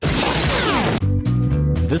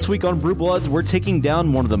This week on Brew Bloods, we're taking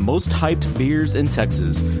down one of the most hyped beers in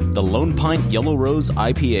Texas, the Lone Pint Yellow Rose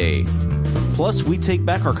IPA. Plus, we take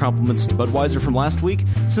back our compliments to Budweiser from last week,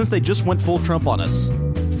 since they just went full Trump on us.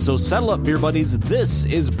 So saddle up, beer buddies, this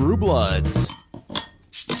is Brew Bloods.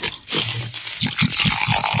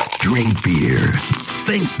 Drink beer.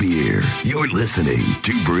 Think beer. You're listening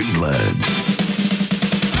to Brew Bloods.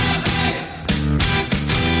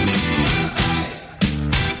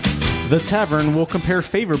 The tavern will compare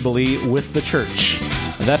favorably with the church.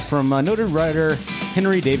 That from noted writer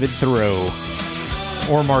Henry David Thoreau.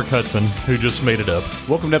 Or Mark Hudson, who just made it up.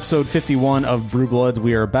 Welcome to episode 51 of Brew Bloods.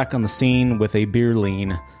 We are back on the scene with a beer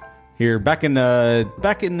lean. Here, back in the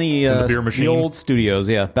beer machine. The old studios,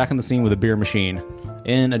 yeah. Back in the scene with a beer machine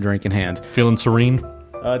and a drink in hand. Feeling serene?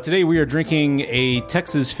 Today we are drinking a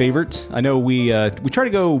Texas favorite. I know we try to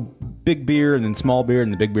go big beer and then small beer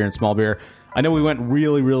and then big beer and small beer. I know we went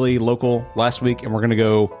really, really local last week, and we're going to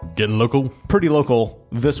go... Getting local? Pretty local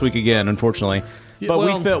this week again, unfortunately. Yeah,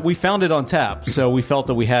 but we found it on tap, so we felt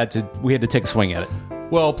that we had to take a swing at it.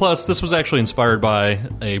 Well, plus, this was actually inspired by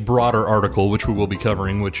a broader article, which we will be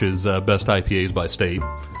covering, which is Best IPAs by State.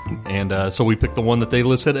 And so we picked the one that they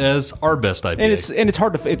listed as our best IPA. And it's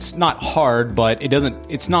hard to... It's not hard, but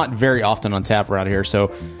it's not very often on tap around here,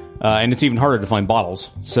 so... and it's even harder to find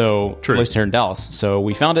bottles, so True. At least here in Dallas. So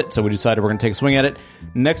we found it, so we decided we're going to take a swing at it.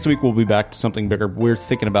 Next week we'll be back to something bigger. We're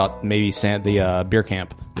thinking about maybe the beer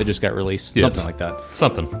camp that just got released, something like that.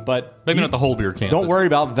 Something, but maybe not the whole beer camp. Don't worry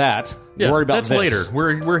about that. Yeah, worry about that's this. later.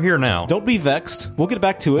 We're here now. Don't be vexed. We'll get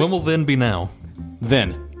back to it. When will then be now?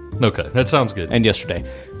 Then. Okay, that sounds good. And yesterday.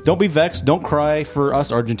 Don't be vexed. Don't cry for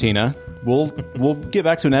us, Argentina. We'll get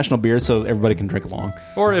back to a national beer so everybody can drink along.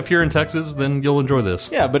 Or if you're in Texas, then you'll enjoy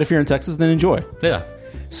this. Yeah, but if you're in Texas, then enjoy. Yeah.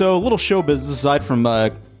 So a little show business aside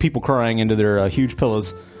from people crying into their huge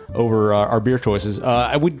pillows over our beer choices.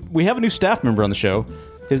 We have a new staff member on the show.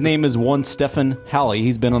 His name is one Stefan Halley.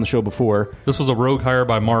 He's been on the show before. This was a rogue hire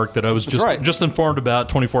by Mark that I was just informed about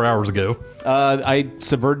 24 hours ago. I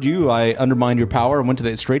subverted you. I undermined your power and went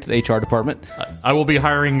straight to the HR department. I will be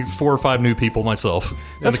hiring 4 or 5 new people myself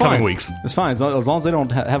in the coming weeks. That's fine, as long as they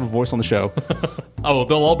don't have a voice on the show. Oh,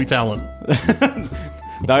 they'll all be talent.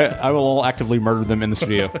 I will all actively murder them in the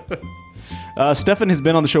studio. Stefan has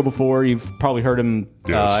been on the show before. You've probably heard him.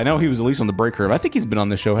 Yes. I know he was at least on the break room. I think he's been on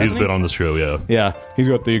this show, hasn't he? He's been on this show, yeah. Yeah, he's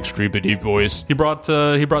got the extremely deep voice. He brought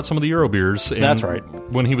some of the Euro beers. And that's right.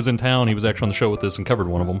 When he was in town, he was actually on the show with us and covered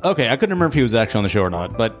one of them. Okay, I couldn't remember if he was actually on the show or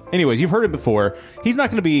not. But anyways, you've heard him before. He's not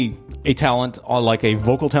going to be a talent, like a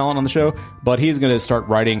vocal talent on the show, but he's going to start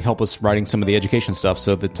help us writing some of the education stuff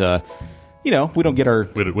so that... we don't get our...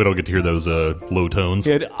 We don't get to hear those low tones.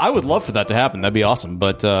 Yeah, I would love for that to happen. That'd be awesome.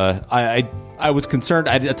 But I was concerned.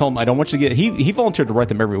 I told him I don't want you to get... He volunteered to write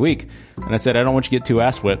them every week. And I said, I don't want you to get too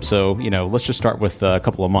ass-whipped. So, let's just start with a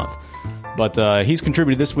couple a month. But he's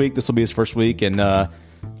contributed this week. This will be his first week. And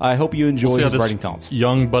I hope you enjoy his writing talents.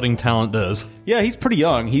 Young, budding talent does. Yeah, he's pretty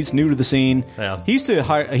young. He's new to the scene. Yeah. He used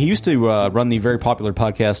to run the very popular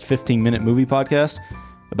podcast, 15-Minute Movie Podcast,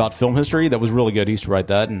 about film history. That was really good. He used to write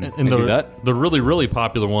that and do that. The really, really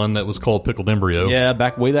popular one that was called Pickled Embryo. Yeah,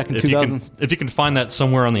 way back in 2000. If you can find that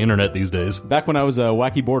somewhere on the internet these days. Back when I was a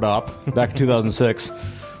wacky board op, back in 2006.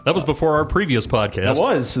 That was before our previous podcast.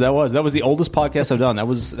 That was the oldest podcast I've done. That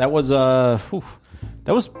was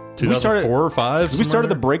 2004 or 5. We started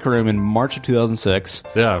the break room in March of 2006.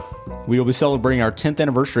 Yeah. We will be celebrating our 10th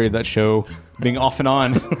anniversary of that show being off and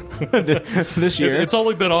on this year. It's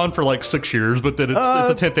only been on for like 6 years, but then it's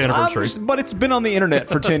a 10th anniversary. But it's been on the internet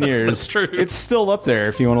for 10 years. That's true. It's still up there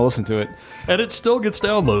if you want to listen to it. And it still gets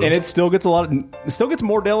downloads. And it still gets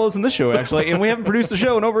more downloads than this show, actually. And we haven't produced a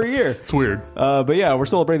show in over a year. It's weird. But yeah, we're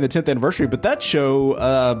celebrating the 10th anniversary. But that show,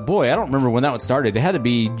 I don't remember when that one started. It had to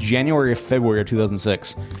be January or February of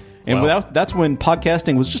 2006. And that's when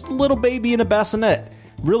podcasting was just a little baby in a bassinet.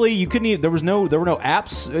 Really, you couldn't even, there were no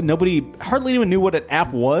apps. Hardly anyone knew what an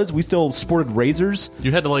app was. We still sported razors.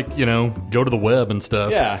 You had to go to the web and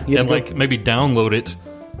stuff. Yeah. And maybe download it.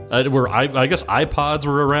 I guess iPods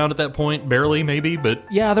were around at that point, barely maybe, but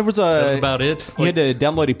yeah, that was about it. You had to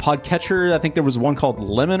download a podcatcher. I think there was one called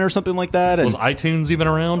Lemon or something like that. Was iTunes even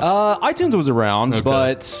around? iTunes was around, okay.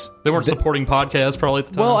 But they weren't supporting podcasts probably at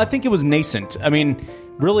the time. Well, I think it was nascent. I mean,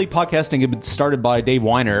 really, podcasting had been started by Dave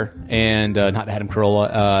Weiner and not Adam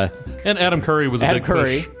Carolla. And Adam Curry was a big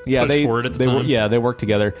push for it at the time. They worked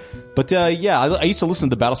together. But I used to listen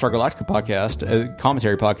to the Battlestar Galactica podcast, a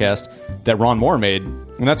commentary podcast that Ron Moore made,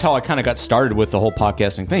 and that's how I kind of got started with the whole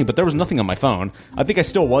podcasting thing. But there was nothing on my phone. I think I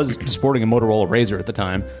still was sporting a Motorola Razr at the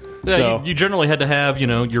time. Yeah, So you generally had to have,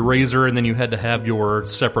 your Razor, and then you had to have your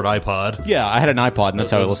separate iPod. yeah, I had an iPod, and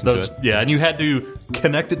that's how I listened to it. Yeah, and you had to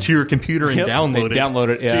connect it to your computer and download it. Download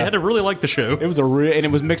it, yeah. So you had to really like the show. It was and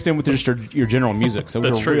it was mixed in with just your general music, so it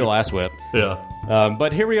was That's a real true. ass whip. Yeah.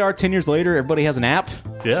 But here we are, 10 years later. Everybody has an app.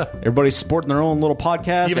 Yeah. Everybody's sporting their own little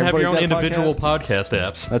podcast. You even have your own Everybody's got a individual podcast. podcast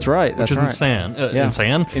apps. That's right. Which is insane.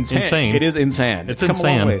 Insane? Insane. It is insane. It's come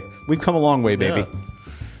insane. a long way. We've come a long way, baby. Yeah.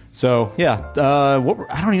 So, yeah. I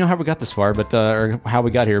don't even know how we got this far, but or how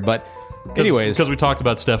we got here. But anyways. Because we talked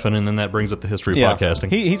about Stefan, and then that brings up the history of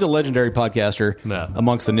podcasting. He's a legendary podcaster Yeah.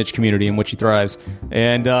 amongst the niche community in which he thrives.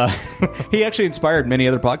 And he actually inspired many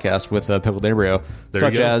other podcasts with Pickled Embryo,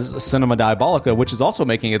 such as Cinema Diabolica, which is also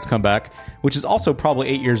making its comeback, which is also probably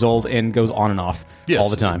 8 years old and goes on and off all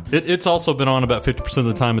the time. It's also been on about 50% of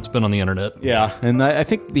the time it's been on the internet. Yeah, and I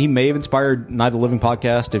think he may have inspired Night of the Living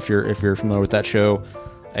podcast, if you're familiar with that show,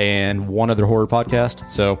 and one other horror podcast.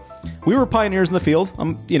 So we were pioneers in the field.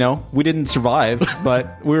 We didn't survive,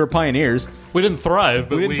 but we were pioneers. We didn't thrive,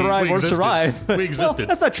 but we didn't thrive or existed. survive. We existed. Well,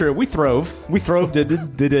 that's not true. We throve. We throve.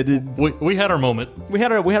 We had our moment. We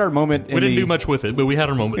had our moment. We didn't do much with it, but we had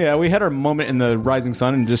our moment. Yeah, we had our moment in the rising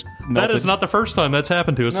sun and just melted. That is not the first time that's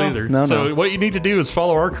happened to us either. No. What you need to do is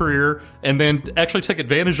follow our career and then actually take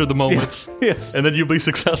advantage of the moments. Yes. And then you'll be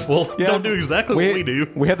successful. Yeah. Don't do exactly what we do.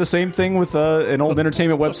 We had the same thing with an old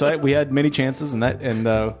entertainment website. We had many chances,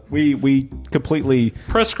 and we completely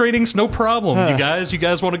press screenings, no problem. You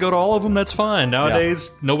guys want to go to all of them? That's fine. Nowadays,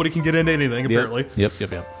 nobody can get into anything. Apparently. Yep.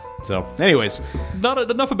 So, anyways, not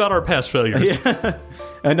enough about our past failures.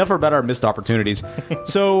 Enough about our missed opportunities.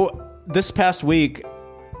 So this past week,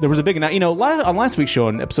 there was a big announcement. On last week's show,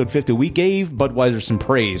 in episode 50, we gave Budweiser some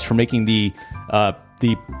praise for making the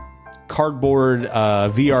cardboard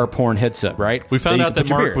VR porn headset. Right? We found out that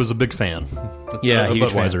Mark was a big fan. Yeah, of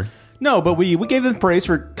Budweiser. Fan. No, but we gave them praise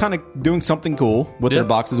for kind of doing something cool with their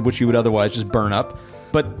boxes, which you would otherwise just burn up.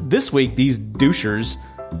 But this week, these douchers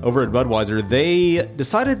over at Budweiser, they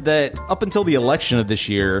decided that up until the election of this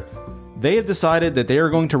year, they have decided that they are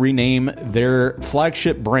going to rename their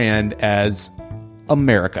flagship brand as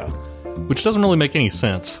America. Which doesn't really make any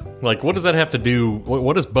sense. Like, what does that have to do?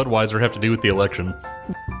 What does Budweiser have to do with the election?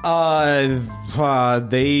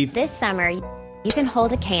 This summer, you can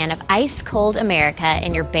hold a can of ice-cold America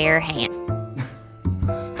in your bare hand.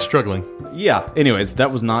 Struggling. Yeah, anyways,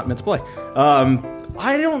 that was not meant to play.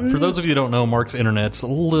 I don't. For those of you who don't know, Mark's internet's a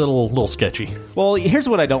little sketchy. Well, here's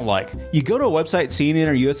what I don't like. You go to a website, CNN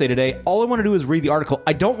or USA Today, all I want to do is read the article.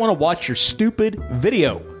 I don't want to watch your stupid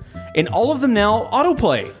video. And all of them now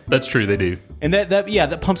autoplay. That's true, they do. And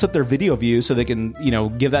that pumps up their video views so they can,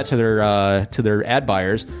 give that to their ad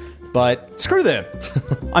buyers. But screw them.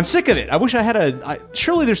 I'm sick of it. I wish I had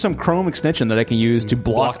surely there's some Chrome extension that I can use to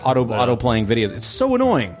block auto playing videos. It's so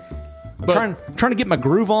annoying. I'm trying to get my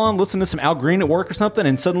groove on, listen to some Al Green at work or something,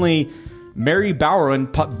 and suddenly Mary Bowerman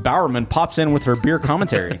pops in with her beer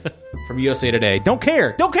commentary from USA Today. Don't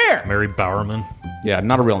care. Mary Bowerman. Yeah,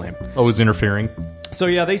 not a real name. Always interfering. So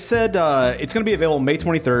yeah, they said it's going to be available May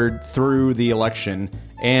 23rd through the election.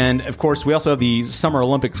 And of course, we also have the Summer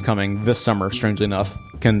Olympics coming this summer, strangely enough,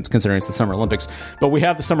 considering it's the Summer Olympics. But we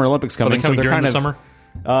have the Summer Olympics coming. Are they coming so they're during kind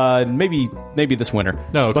the summer? Maybe this winter.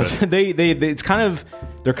 No, okay. But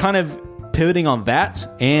they're kind of pivoting on that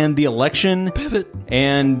and the election. Pivot.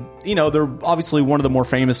 And, they're obviously one of the more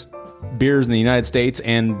famous beers in the United States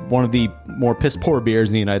and one of the more piss-poor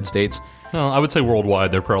beers in the United States. Well, I would say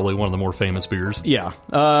worldwide, they're probably one of the more famous beers. Yeah.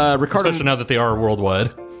 Ricardo, especially now that they are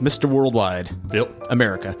worldwide. Mr. Worldwide. Yep.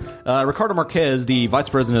 America. Ricardo Marquez, the vice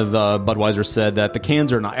president of Budweiser, said that the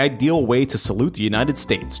cans are an ideal way to salute the United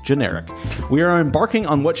States. Generic. We are embarking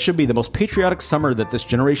on what should be the most patriotic summer that this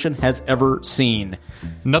generation has ever seen.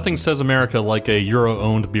 Nothing says America like a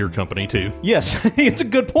Euro-owned beer company, too. Yes, it's a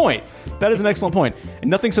good point. That is an excellent point. And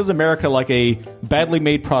nothing says America like a badly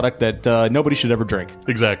made product that nobody should ever drink.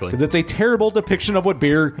 Exactly. Because it's a terrible depiction of what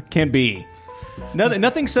beer can be.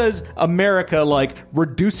 Nothing says America like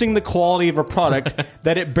reducing the quality of a product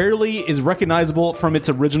that it barely is recognizable from its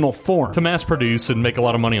original form. To mass produce and make a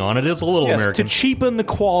lot of money on it is a little American. To cheapen the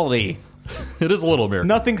quality. It is a little American.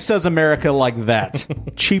 Nothing says America like that.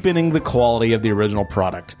 Cheapening the quality of the original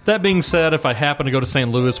product. That being said, if I happen to go to St.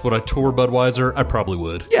 Louis, would I tour Budweiser? I probably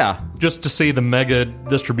would. Yeah. Just to see the mega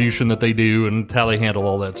distribution that they do and how they handle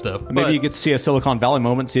all that stuff. Maybe you get to see a Silicon Valley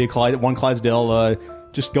moment, see one Clydesdale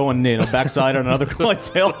just going backside on another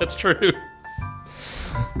Clydesdale. That's true.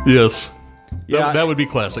 Yes. Yeah. That would be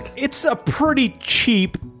classic. It's a pretty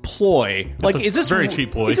cheap ploy? Like, is this very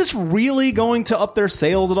cheap ploy? Is this really going to up their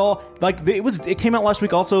sales at all? Like, it came out last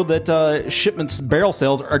week also that barrel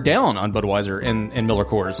sales are down on Budweiser and Miller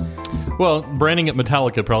Coors. Well, branding it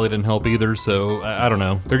Metallica probably didn't help either. So I don't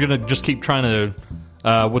know. They're gonna just keep trying to.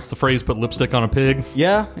 What's the phrase? Put lipstick on a pig.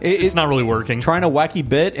 Yeah, it's not really working. Trying a wacky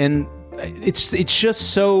bit, and it's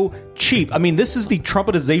just so cheap. I mean, this is the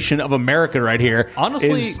Trumpetization of America right here.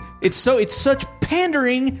 Honestly, it's such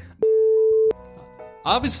pandering.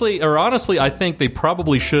 Honestly, I think they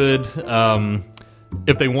probably should,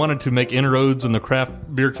 if they wanted to make inroads in the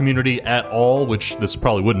craft beer community at all, which this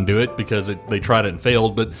probably wouldn't do it because they tried it and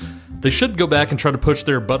failed, but they should go back and try to push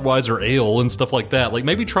their Budweiser ale and stuff like that. Like,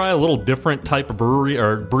 maybe try a little different type of brewery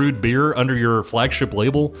or brewed beer under your flagship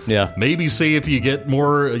label. Yeah. Maybe see if you get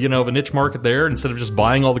more, of a niche market there instead of just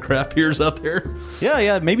buying all the craft beers out there.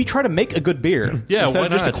 Yeah. Maybe try to make a good beer. Yeah, instead why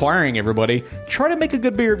of just not? acquiring everybody. Try to make a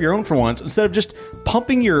good beer of your own for once instead of just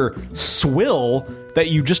pumping your swill that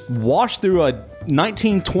you just washed through a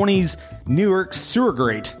 1920s New York sewer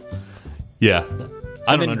grate. Yeah.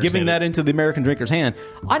 And then giving that into the American drinker's hand.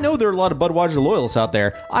 I know there are a lot of Budweiser loyalists out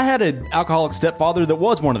there. I had an alcoholic stepfather that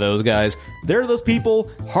was one of those guys. There are those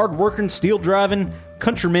people, hard-working, steel-driving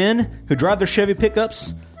countrymen who drive their Chevy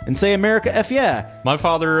pickups and say, America, F yeah. My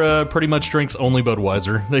father pretty much drinks only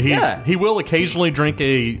Budweiser. He will occasionally drink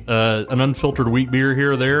an unfiltered wheat beer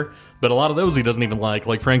here or there, but a lot of those he doesn't even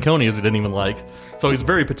like Franconia's he didn't even like. So he's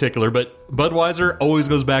very particular, but Budweiser always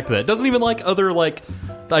goes back to that. Doesn't even like other,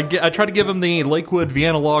 I tried to give him the Lakewood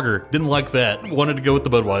Vienna Lager. Didn't like that. Wanted to go with the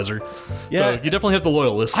Budweiser. Yeah. So you definitely have the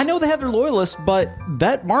loyalists. I know they have their loyalists, but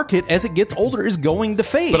that market, as it gets older, is going to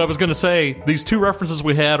fade. But I was going to say, these two references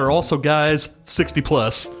we had are also guys 60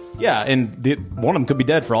 plus. Yeah, and one of them could be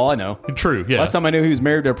dead for all I know. True, yeah. Last time I knew he was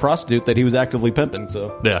married to a prostitute that he was actively pimping,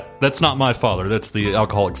 so... Yeah, that's not my father. That's the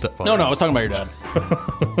alcoholic stepfather. No, I was talking about your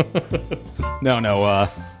dad. No,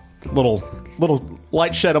 little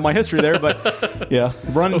light shed on my history there, but yeah.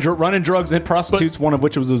 Running drugs and prostitutes, one of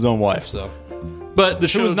which was his own wife, so... But the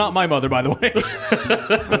show was not my mother, by the way.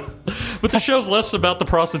 But the show's less about the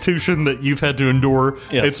prostitution that you've had to endure.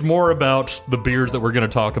 Yes. It's more about the beers that we're going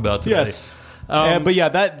to talk about today. Yes. But yeah,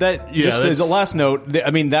 that just as a last note,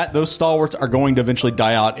 I mean, those stalwarts are going to eventually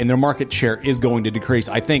die out, and their market share is going to decrease,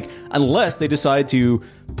 I think, unless they decide to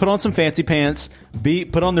put on some fancy pants,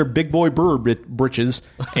 put on their big boy brewer britches,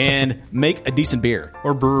 and make a decent beer.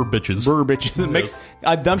 Or brewer bitches. Brewer bitches. Yes.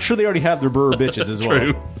 I'm sure they already have their brewer bitches as well.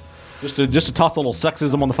 True. Just to toss a little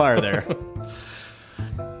sexism on the fire there.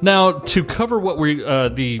 Now, to cover what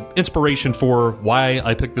the inspiration for why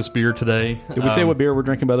I picked this beer today. Did we say what beer we're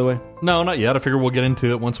drinking, by the way? No, not yet. I figure we'll get into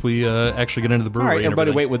it once we actually get into the brewery. All right, everybody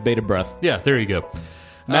wait with bated breath. Yeah, there you go.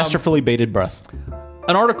 Masterfully bated breath.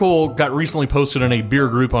 An article got recently posted in a beer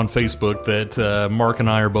group on Facebook that Mark and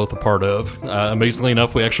I are both a part of. Amazingly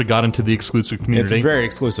enough, we actually got into the exclusive community. It's very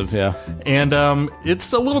exclusive, yeah. And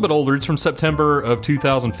it's a little bit older. It's from September of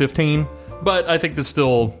 2015. But I think this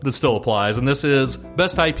still applies, and this is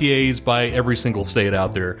best IPAs by every single state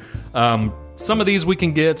out there. Some of these we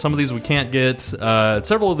can get, some of these we can't get.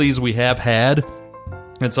 Several of these we have had,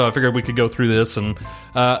 and so I figured we could go through this. And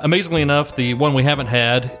amazingly enough, the one we haven't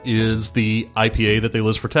had is the IPA that they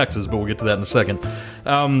list for Texas, but we'll get to that in a second.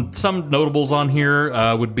 Some notables on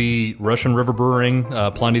here would be Russian River Brewing,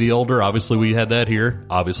 Pliny the Elder. Obviously, we had that here.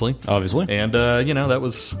 Obviously, and that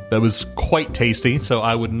was quite tasty. So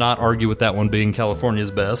I would not argue with that one being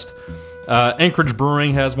California's best. Anchorage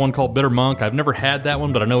Brewing has one called Bitter Monk. I've never had that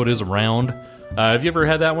one, but I know it is around. Have you ever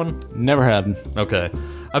had that one? Never had. Okay.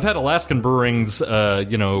 I've had Alaskan Brewing's,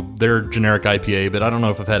 their generic IPA, but I don't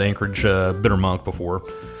know if I've had Anchorage Bitter Monk before.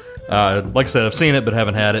 Like I said, I've seen it, but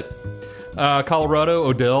haven't had it. Colorado,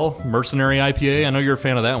 Odell, Mercenary IPA. I know you're a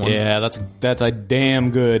fan of that one. Yeah, that's a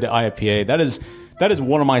damn good IPA. That is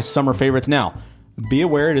one of my summer favorites. Now, be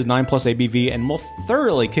aware it is 9+ ABV and will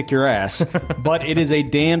thoroughly kick your ass, but it is a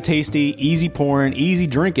damn tasty, easy pouring, easy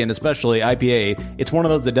drinking, especially IPA. It's one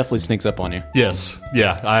of those that definitely sneaks up on you. Yes,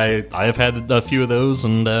 yeah, I have had a few of those,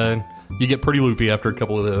 and you get pretty loopy after a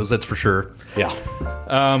couple of those, that's for sure.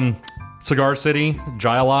 Yeah. Cigar City,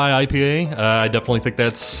 Jai-Alai IPA. I definitely think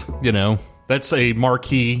that's a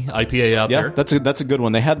marquee IPA out there. Yeah, that's a good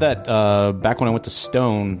one. They had that back when I went to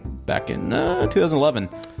Stone back in 2011.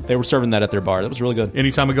 They were serving that at their bar. That was really good.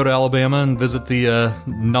 Anytime I go to Alabama and visit the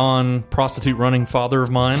non-prostitute running father of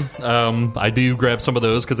mine, I do grab some of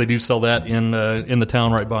those because they do sell that in the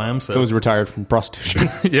town right by him. So he's retired from prostitution.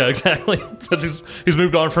 Yeah, exactly. Since he's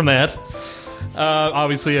moved on from that.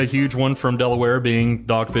 Obviously, a huge one from Delaware being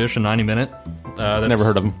Dogfish and 90 Minute. Never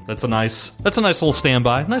heard of them. That's a nice little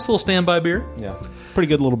standby. Nice little standby beer. Yeah. Pretty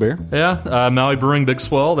good little beer. Yeah. Maui Brewing Big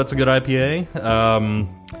Swell. That's a good IPA.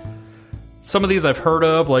 Some of these I've heard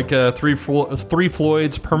of, like Three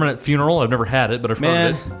Floyd's Permanent Funeral. I've never had it, but I've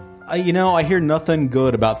heard of it. I hear nothing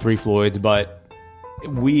good about Three Floyd's, but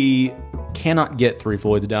we cannot get Three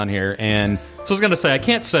Floyd's down here. And so I was going to say, I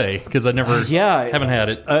can't say, because I never haven't had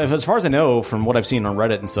it. As far as I know, from what I've seen on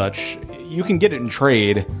Reddit and such, you can get it in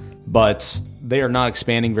trade, but they are not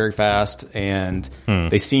expanding very fast, and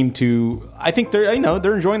they seem to. I think they're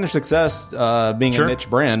enjoying their success being a niche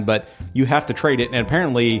brand, but you have to trade it, and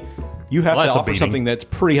apparently you have to offer something that's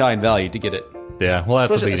pretty high in value to get it. Yeah, well,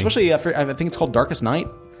 that's especially after, I think it's called Darkest Night.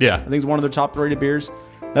 Yeah, I think it's one of their top rated beers.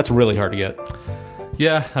 That's really hard to get.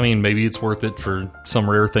 Yeah, I mean, maybe it's worth it for some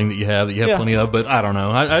rare thing that you have plenty of, but I don't know.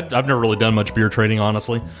 I've never really done much beer trading,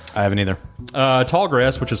 honestly. I haven't either.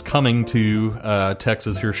 Tallgrass, which is coming to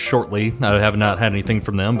Texas here shortly. I have not had anything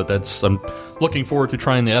from them, but I'm looking forward to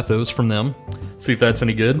trying the Ethos from them. See if that's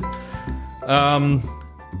any good.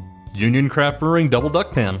 Union Craft Brewing Double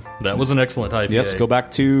Duck Pen. That was an excellent IPA. Yes, go back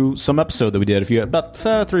to some episode that we did about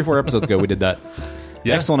 3 or 4 episodes ago. We did that.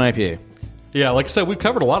 Yeah. Excellent IPA. Yeah, like I said, we've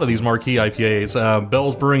covered a lot of these marquee IPAs.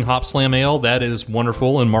 Bell's Brewing Hop Slam Ale, that is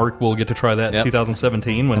wonderful, and Mark will get to try that in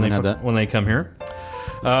 2017 when they come here.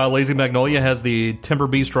 Lazy Magnolia has the Timber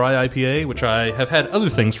Beast Rye IPA, which I have had other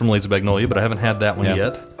things from Lazy Magnolia, but I haven't had that one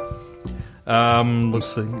yet.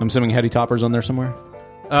 Let's see. I'm assuming Heady Topper's on there somewhere?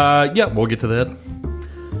 Yeah, we'll get to that.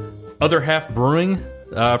 Other Half Brewing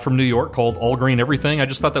from New York called All Green Everything. I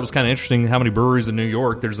just thought that was kind of interesting how many breweries in New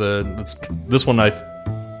York. This one I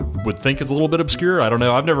would think it's a little bit obscure. I don't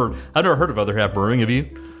know. I've never heard of Other Half Brewing. Have you?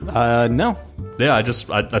 No. Yeah, I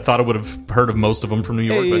thought I would have heard of most of them from New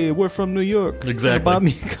York. Hey, we're from New York. Exactly.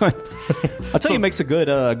 I'll tell you, makes a good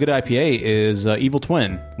IPA is Evil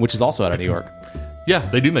Twin, which is also out of New York. Yeah,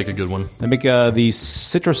 they do make a good one. They make the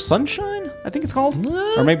Citrus Sunshine, I think it's called,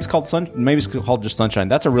 or maybe it's called Maybe it's called just Sunshine.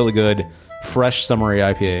 That's a really good, fresh, summery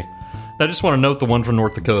IPA. I just want to note the one from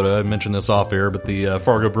North Dakota. I mentioned this off air, but the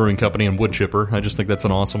Fargo Brewing Company and Wood Chipper. I just think that's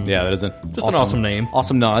an awesome. Yeah, that is an awesome name.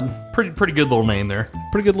 Awesome nod. Pretty good little name there.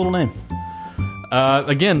 Pretty good little name.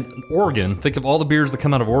 Again, Oregon. Think of all the beers that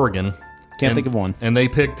come out of Oregon. Can't think of one. And they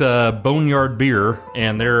picked Boneyard Beer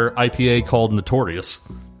and their IPA called Notorious.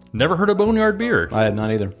 Never heard of Boneyard Beer. I had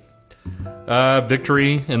not either.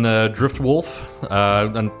 Victory in the Drift Wolf.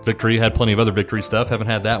 And Victory had plenty of other Victory stuff. Haven't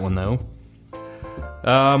had that one though.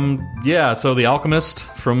 So the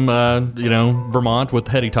Alchemist from Vermont with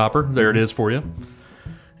Heady Topper. There it is for you.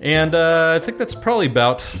 And I think that's probably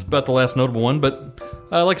about the last notable one. But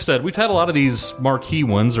like I said, we've had a lot of these marquee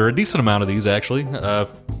ones, or a decent amount of these actually.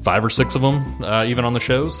 5 or 6 of them, even on the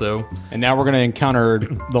show. So, and now we're going to encounter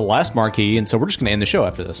the last marquee, and so we're just going to end the show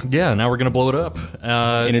after this. Yeah, now we're going to blow it up.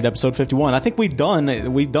 In episode 51, I think we've done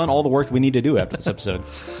all the work we need to do after this episode.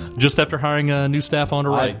 Just after hiring new staff on to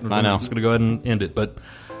write, I know. I'm just going to go ahead and end it, but.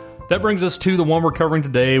 That brings us to the one we're covering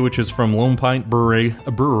today, which is from Lone Pint Brewery,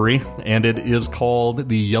 and it is called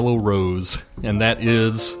the Yellow Rose, and that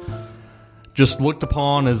is just looked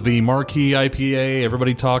upon as the marquee IPA.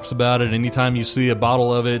 Everybody talks about it. Anytime you see a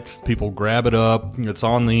bottle of it, people grab it up. It's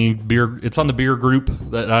on the beer group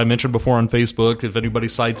that I mentioned before on Facebook. If anybody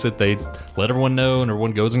cites it, they let everyone know, and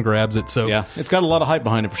everyone goes and grabs it. So yeah, it's got a lot of hype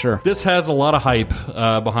behind it for sure. This has a lot of hype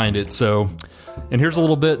behind it. So, and here's a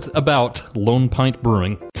little bit about Lone Pint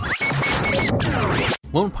Brewing.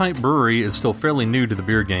 Lone Pint Brewery is still fairly new to the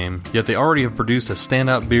beer game, yet they already have produced a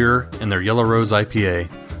standout beer in their Yellow Rose IPA.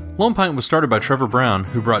 Lone Pint was started by Trevor Brown,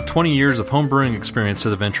 who brought 20 years of home brewing experience to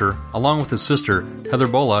the venture, along with his sister, Heather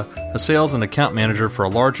Bola, a sales and account manager for a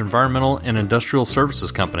large environmental and industrial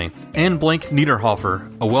services company, and Blank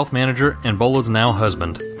Niederhofer, a wealth manager and Bola's now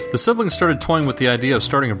husband. The siblings started toying with the idea of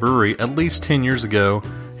starting a brewery at least 10 years ago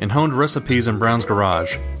and honed recipes in Brown's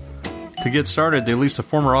garage. To get started, they leased a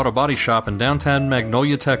former auto body shop in downtown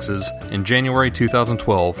Magnolia, Texas in January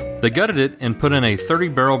 2012. They gutted it and put in a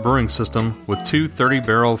 30-barrel brewing system with 2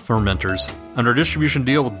 30-barrel fermenters. Under a distribution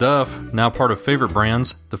deal with Duff, now part of Favorite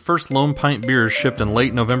Brands, the first Lone Pint beers shipped in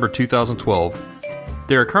late November 2012.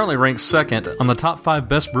 They are currently ranked second on the top 5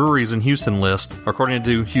 best breweries in Houston list, according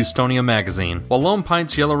to Houstonia magazine. While Lone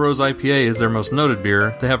Pint's Yellow Rose IPA is their most noted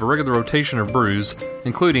beer, they have a regular rotation of brews,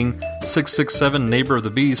 including 667 Neighbor of the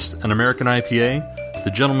Beast, an American IPA,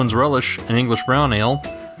 the Gentleman's Relish, an English Brown Ale,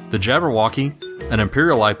 the Jabberwocky, an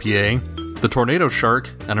Imperial IPA, the Tornado Shark,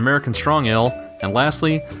 an American Strong Ale, and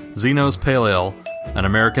lastly, Zeno's Pale Ale, an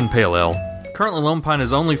American Pale Ale. Currently, Lone Pint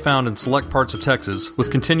is only found in select parts of Texas,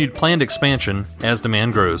 with continued planned expansion as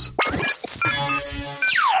demand grows.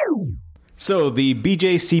 So, the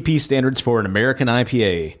BJCP standards for an American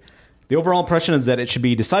IPA. The overall impression is that it should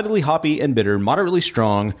be decidedly hoppy and bitter, moderately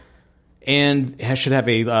strong, and should have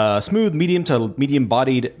a smooth, medium to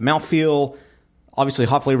medium-bodied mouthfeel. Obviously,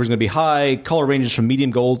 hop flavor is going to be high. Color ranges from medium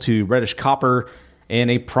gold to reddish copper, and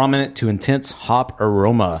a prominent to intense hop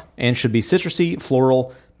aroma. And should be citrusy,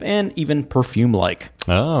 floral, and even perfume-like.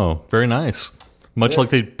 Oh, very nice. Much like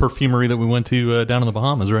the perfumery that we went to down in the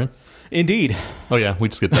Bahamas, right? Indeed. Oh, yeah, we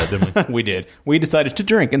skipped that, didn't we? We did. We decided to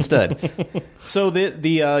drink instead. So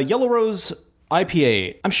the Yellow Rose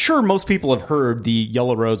IPA, I'm sure most people have heard the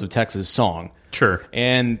Yellow Rose of Texas song. Sure.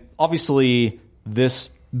 And obviously, this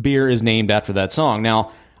beer is named after that song.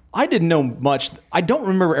 Now, I didn't know much. I don't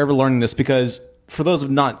remember ever learning this because for those of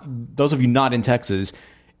you not in Texas,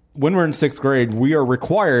 when we're in 6th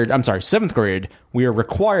grade, seventh grade, we are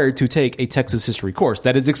required to take a Texas history course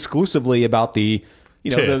that is exclusively about the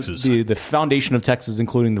foundation of Texas,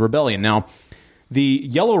 including the rebellion. Now, the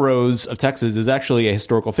Yellow Rose of Texas is actually a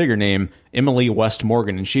historical figure named Emily West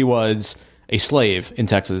Morgan, and she was a slave in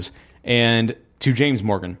Texas and to James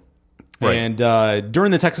Morgan. Right. And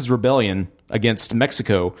during the Texas Rebellion against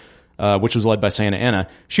Mexico, which was led by Santa Anna,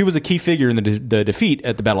 she was a key figure in the defeat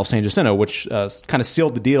at the Battle of San Jacinto, which kind of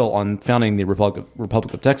sealed the deal on founding the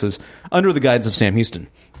Republic of Texas under the guidance of Sam Houston.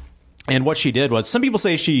 And what she did was, some people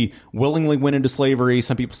say she willingly went into slavery.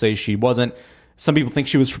 Some people say she wasn't. Some people think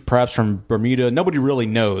she was perhaps from Bermuda. Nobody really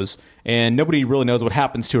knows. And nobody really knows what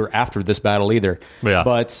happens to her after this battle either. Yeah.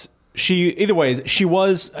 But either way, she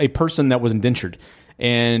was a person that was indentured.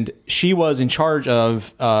 And she was in charge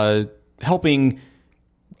of helping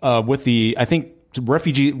with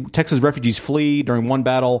Texas refugees flee during one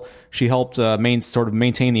battle. She helped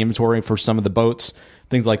maintain the inventory for some of the boats,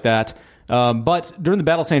 things like that. But during the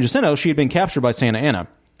Battle of San Jacinto, she had been captured by Santa Anna.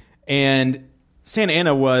 And Santa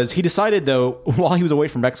Anna he decided, though, while he was away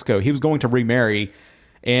from Mexico, he was going to remarry.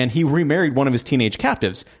 And he remarried one of his teenage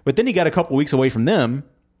captives. But then he got a couple weeks away from them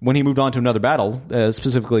when he moved on to another battle,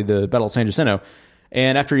 specifically the Battle of San Jacinto.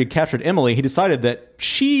 And after he captured Emily, he decided that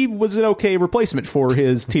she was an okay replacement for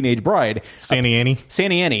his teenage bride. Sandy Annie.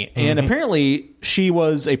 Mm-hmm. And apparently she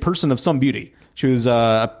was a person of some beauty. She was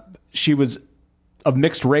of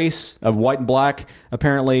mixed race, of white and black.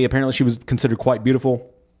 Apparently she was considered quite beautiful.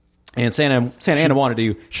 And Santa Anna wanted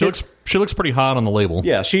to... She looks pretty hot on the label.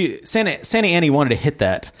 Yeah, Santa Annie wanted to hit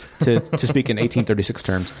that, to speak in 1836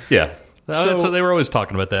 terms. Yeah. So they were always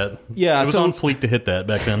talking about that. Yeah, it was on fleek to hit that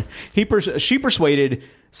back then. She persuaded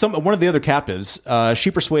one of the other captives.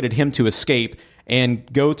 She persuaded him to escape and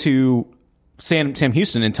go to Sam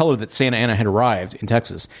Houston and tell her that Santa Anna had arrived in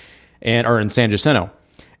Texas, or in San Jacinto.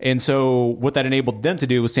 And so what that enabled them to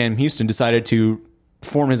do was Sam Houston decided to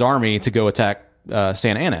form his army to go attack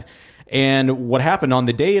Santa Anna. And what happened on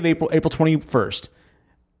the day of April 21st,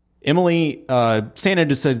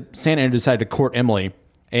 Santa Anna decided to court Emily.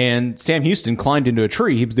 And Sam Houston climbed into a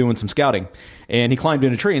tree. He was doing some scouting. And he climbed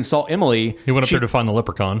into a tree and saw Emily. He went up there to find the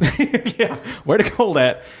leprechaun. Yeah, where to call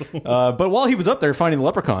that? But while he was up there finding the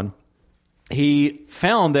leprechaun, he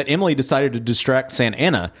found that Emily decided to distract Santa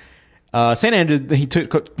Anna. Santa Anna, he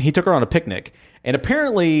took her on a picnic. And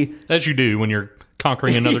apparently... As you do when you're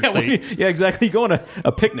conquering another state. Yeah, exactly. You go on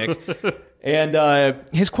a picnic. And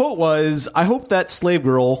his quote was, "I hope that slave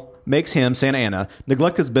girl makes him, Santa Anna,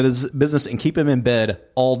 neglect his business and keep him in bed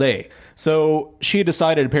all day." So she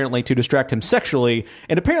decided apparently to distract him sexually,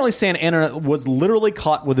 and apparently Santa Anna was literally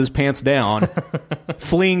caught with his pants down,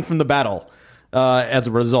 fleeing from the battle as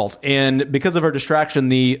a result. And because of her distraction,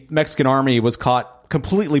 the Mexican army was caught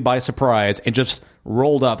completely by surprise and just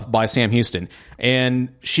rolled up by Sam Houston. And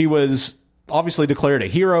she was obviously declared a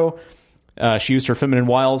hero. She used her feminine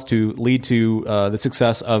wiles to lead to the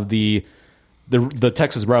success of the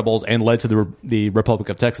Texas rebels and led to the Republic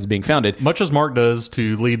of Texas being founded. Much as Mark does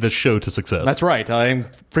to lead this show to success. That's right. I'm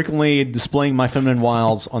frequently displaying my feminine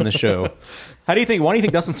wiles on this show. Why do you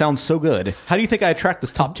think Dustin sounds so good? How do you think I attract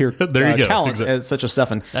this top tier talent as such as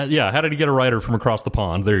Stefan? Yeah, how did he get a writer from across the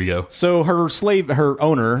pond? There you go. So her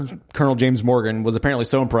owner, Colonel James Morgan, was apparently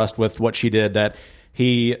so impressed with what she did that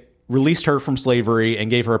he released her from slavery and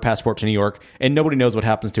gave her a passport to New York, and nobody knows what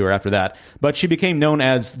happens to her after that. But she became known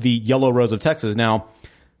as the Yellow Rose of Texas. Now,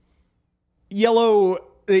 yellow,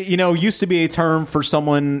 used to be a term for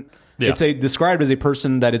someone. Yeah. It's described as a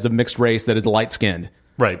person that is of mixed race, that is light skinned,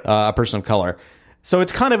 right? A person of color. So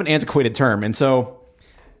it's kind of an antiquated term, and so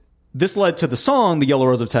this led to the song "The Yellow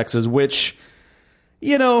Rose of Texas," which,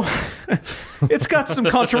 it's got some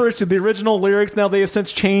controversy. The original lyrics now they have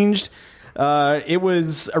since changed. It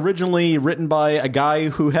was originally written by a guy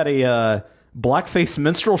who had a blackface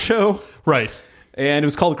minstrel show. Right. And it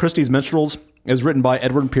was called Christie's Minstrels. It was written by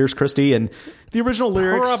Edward Pierce Christie, and the original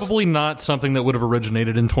lyrics Probably not something that would have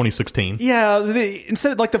originated in 2016. Yeah,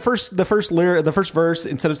 instead of like the first verse,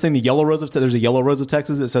 instead of saying there's a yellow rose of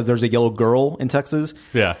Texas, it says there's a yellow girl in Texas.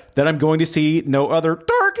 Yeah. That I'm going to see no other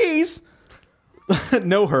darkies.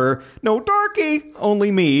 No her, no darky,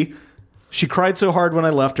 only me. She cried so hard when I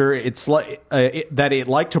left her. It's like that it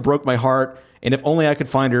like to broke my heart, and if only I could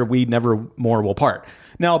find her, we never more will part.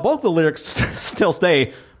 Now both the lyrics still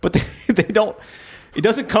stay, but they don't. It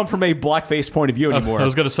doesn't come from a blackface point of view anymore. I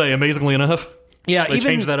was going to say, amazingly enough. Yeah, they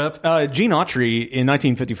changed that up. Gene Autry in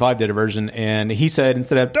 1955 did a version, and he said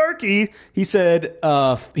instead of darky, he said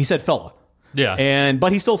fella. Yeah,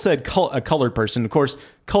 but he still said a colored person. Of course,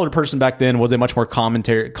 colored person back then was a much more common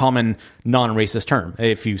non-racist term.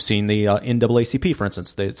 If you've seen the NAACP, for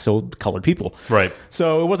instance, they sold colored people. Right.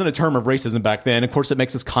 So it wasn't a term of racism back then. Of course, it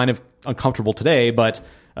makes us kind of uncomfortable today, but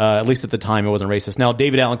at least at the time, it wasn't racist. Now,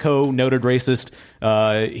 David Allan Coe, noted racist,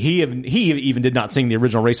 he even did not sing the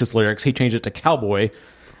original racist lyrics. He changed it to cowboy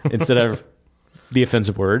instead of the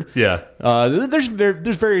offensive word. Yeah. There's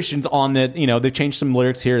variations on that. They've changed some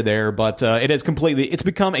lyrics here or there, but it's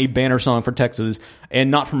become a banner song for Texas,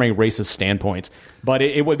 and not from a racist standpoint. But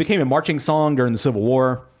it became a marching song during the Civil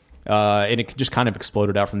War, and it just kind of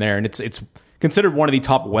exploded out from there. And it's considered one of the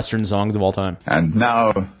top Western songs of all time. And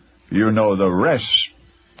now you know the rest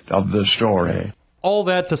of the story. All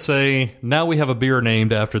that to say, now we have a beer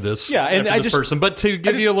named after this. Yeah, and after this person. But to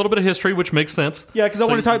give you a little bit of history, which makes sense. Yeah, because I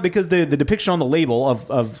want to talk because the depiction on the label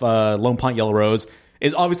of Lone Pint Yellow Rose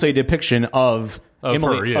is obviously a depiction of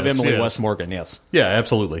Emily West Morgan. Yes. Yeah,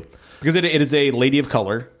 absolutely. Because it is a lady of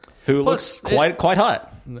color who looks quite hot.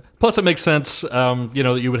 Plus, it makes sense, that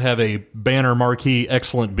you would have a banner marquee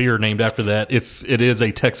excellent beer named after that if it is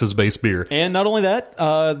a Texas-based beer. And not only that,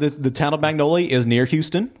 the town of Magnolia is near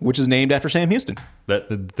Houston, which is named after Sam Houston.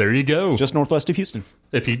 There you go. Just northwest of Houston.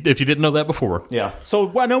 If you didn't know that before. Yeah.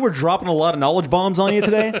 So I know we're dropping a lot of knowledge bombs on you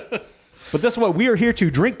today, but that's what we are here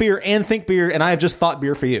to drink beer and think beer, and I have just thought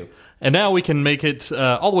beer for you. And now we can make it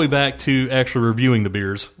all the way back to actually reviewing the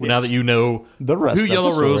beers. Yes. Now that you know the rest who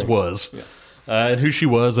Yellow Rose was. Yes. And who she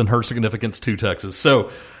was and her significance to Texas.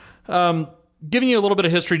 So, giving you a little bit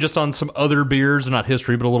of history just on some other beers, not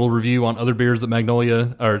history, but a little review on other beers that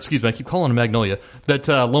I keep calling them Magnolia, that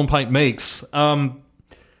Lone Pint makes. Outside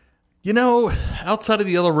of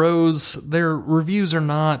the Yellow Rose, their reviews are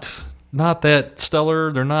not that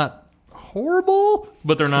stellar. They're not horrible,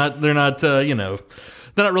 but they're not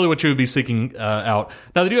they're not really what you would be seeking out.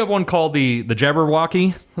 Now, they do have one called the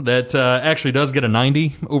Jabberwocky that actually does get a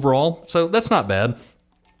 90 overall, so that's not bad.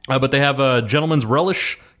 But they have a Gentleman's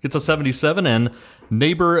Relish, gets a 77, and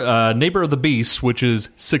Neighbor of the Beast, which is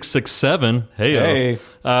 667,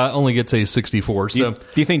 only gets a 64. So, do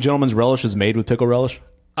you think Gentleman's Relish is made with pickle relish?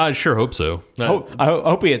 I sure hope so.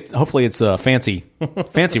 Hopefully it's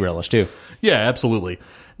fancy relish too. Yeah, absolutely.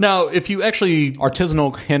 Now, if you actually...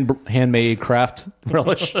 Artisanal handmade craft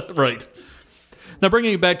relish. Right. Now,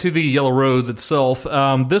 bringing it back to the Yellow Rose itself,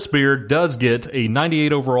 this beer does get a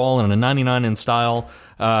 98 overall and a 99 in style.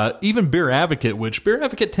 Even Beer Advocate, which Beer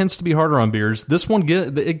Advocate tends to be harder on beers, this one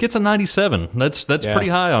gets a 97. That's pretty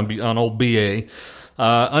high on old BA.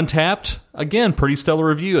 Untapped, again, pretty stellar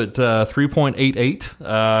review at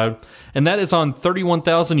 3.88. And that is on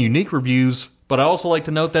 31,000 unique reviews. But I also like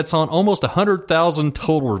to note that's on almost 100,000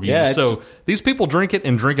 total reviews. Yeah, so these people drink it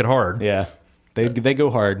and drink it hard. Yeah, they go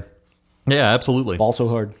hard. Yeah, absolutely. Also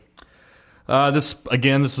hard. This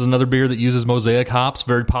is another beer that uses Mosaic hops,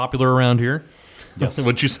 very popular around here. Yes.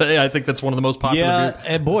 Would you say? I think that's one of the most popular beers.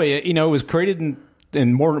 Yeah, and boy, it was created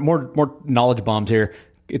in more knowledge bombs here.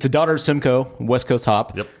 It's a daughter of Simcoe, West Coast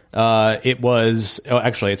hop. Yep.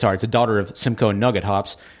 It's a daughter of Simcoe and Nugget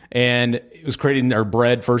hops. And it was created or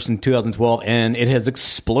bred first in 2012, and it has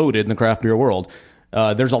exploded in the craft beer world.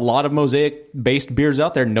 There's a lot of Mosaic-based beers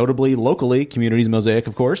out there, notably locally, Communities Mosaic,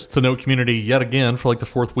 of course. It's a no community yet again for like the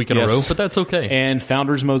fourth week in a row, but that's okay. And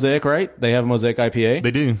Founders Mosaic, right? They have a Mosaic IPA.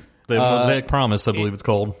 They do. They have Mosaic Promise, I believe it's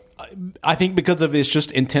called. I think because of its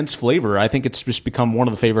just intense flavor, I think it's just become one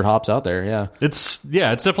of the favorite hops out there. Yeah, it's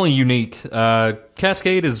definitely unique.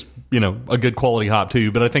 Cascade is a good quality hop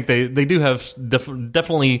too, but I think they do have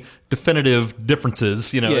definitely definitive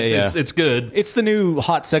differences. It's good. It's the new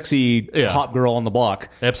hot, sexy hop girl on the block.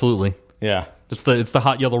 Absolutely. Yeah. It's the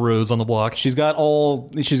hot Yellow Rose on the block. She's got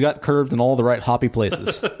curves in all the right hoppy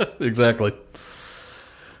places. Exactly.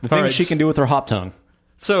 The things she can do with her hop tongue.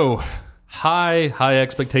 So, high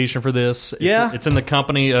expectation for this. It's in the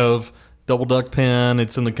company of Double Duck Pen.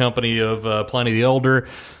 It's in the company of Pliny the Elder.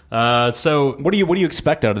 So, what do you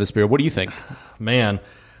expect out of this beer? What do you think? Man,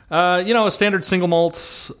 A standard single malt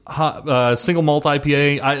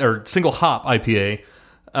IPA or single hop IPA.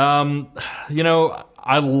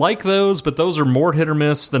 I like those, but those are more hit or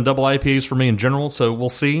miss than double IPAs for me in general. So we'll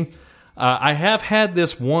see. I have had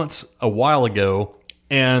this once a while ago,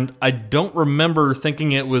 and I don't remember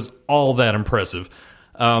thinking it was all that impressive.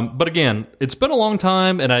 But again, it's been a long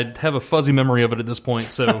time, and I have a fuzzy memory of it at this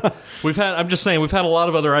point. So we've had a lot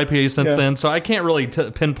of other IPAs since then, so I can't really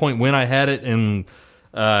pinpoint when I had it and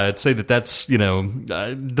say that's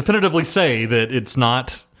definitively say that it's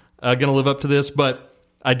not going to live up to this. But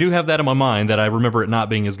I do have that in my mind that I remember it not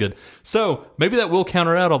being as good. So maybe that will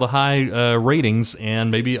counter out all the high ratings,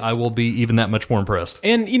 and maybe I will be even that much more impressed.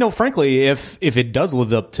 And frankly, if it does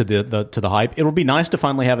live up to the hype, it'll be nice to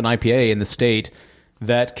finally have an IPA in the state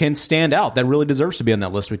that can stand out, that really deserves to be on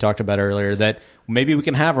that list we talked about earlier, that maybe we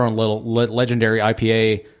can have our own little legendary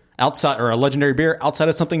IPA outside, or a legendary beer outside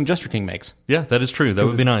of something Jester King makes. Yeah, that is true. That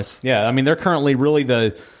would be nice. Yeah, I mean, they're currently really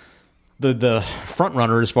the front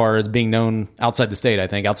runner as far as being known outside the state, I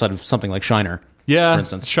think, outside of something like Shiner. Yeah, for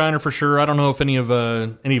instance. Shiner for sure. I don't know if any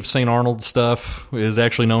of St. Arnold's stuff is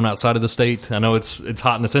actually known outside of the state. I know it's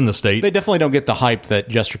hot and it's in the state. They definitely don't get the hype that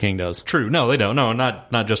Jester King does. True. No, they don't. No,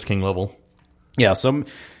 not Jester King level. Yeah, so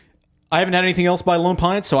I haven't had anything else by Lone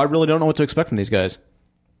Pint, so I really don't know what to expect from these guys.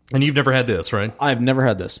 And you've never had this, right? I've never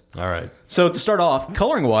had this. All right. So to start off,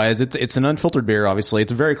 coloring-wise, it's an unfiltered beer, obviously.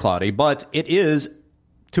 It's very cloudy, but it is,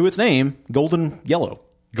 to its name, golden yellow.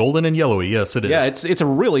 Golden and yellowy, yes, it is. Yeah, it's a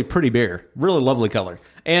really pretty beer. Really lovely color.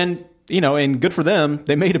 And, and good for them,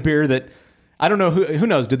 they made a beer that, I don't know, who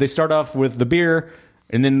knows, did they start off with the beer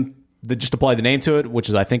and then they just apply the name to it, which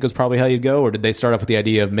is, I think, was probably how you'd go, or did they start off with the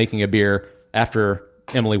idea of making a beer after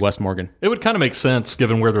Emily West Morgan? It would kind of make sense,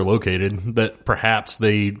 given where they're located, that perhaps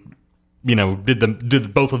they,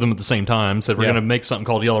 did both of them at the same time. Said we're going to make something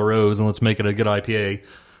called Yellow Rose, and let's make it a good IPA.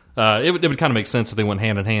 It would kind of make sense if they went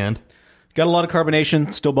hand in hand. Got a lot of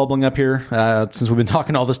carbonation still bubbling up here since we've been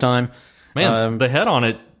talking all this time. Man, the head on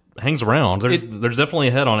it hangs around. There's definitely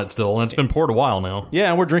a head on it still, and it's been poured a while now. Yeah,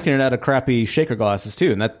 and we're drinking it out of crappy shaker glasses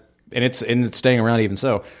too, and it's staying around even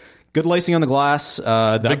so. Good lacing on the glass.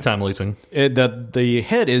 Big time lacing. The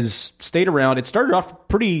head is stayed around. It started off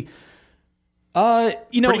pretty,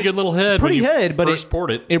 pretty good little head. Pretty head, but first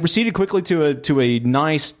poured it. It receded quickly to a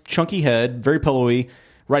nice chunky head, very pillowy.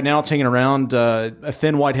 Right now, it's hanging around a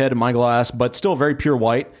thin white head in my glass, but still very pure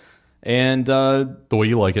white. And the way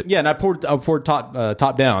you like it. Yeah, and I poured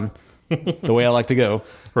top down, the way I like to go.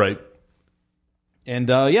 Right. And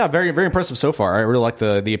very very impressive so far. I really like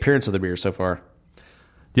the appearance of the beer so far.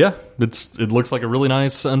 Yeah, it looks like a really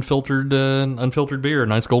nice unfiltered beer,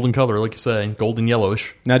 nice golden color, like you say, golden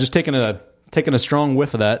yellowish. Now, just taking a strong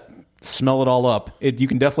whiff of that, smell it all up. You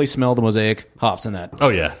can definitely smell the Mosaic hops in that. Oh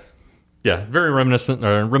yeah, very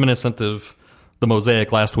reminiscent of the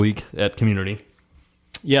Mosaic last week at Community.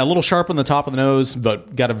 Yeah, a little sharp on the top of the nose,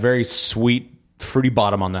 but got a very sweet, fruity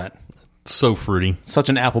bottom on that. So fruity, such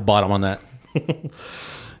an apple bottom on that.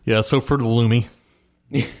 Yeah, so Fruit of the Loomy.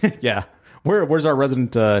 Yeah. Where's our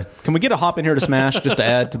resident? Can we get a hop in here to smash just to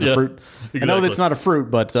add to the fruit? Exactly. I know that's not a fruit,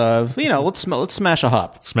 but let's smash a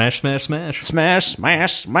hop. Smash.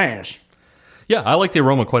 Yeah, I like the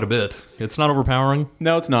aroma quite a bit. It's not overpowering.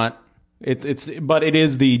 No, it's not. But it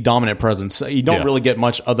is the dominant presence. You don't really get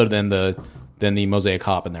much other than the Mosaic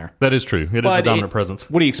hop in there. That is true. It is the dominant presence.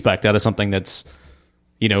 What do you expect out of something that's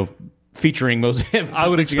featuring Mosaic? I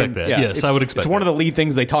would expect that. Yes, I would expect. It's one of the lead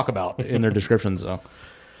things they talk about in their descriptions. So.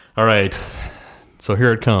 All right, so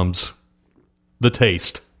here it comes. The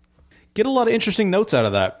taste. Get a lot of interesting notes out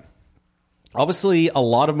of that. Obviously, a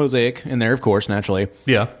lot of Mosaic in there, of course, naturally.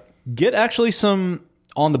 Yeah. Get actually some,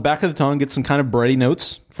 on the back of the tongue, get some kind of bready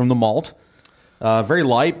notes from the malt. Very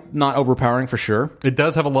light, not overpowering for sure. It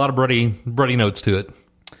does have a lot of bready notes to it,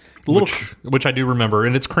 which I do remember,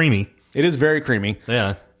 and it's creamy. It is very creamy.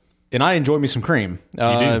 Yeah. And I enjoy me some cream.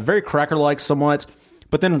 Very cracker-like somewhat.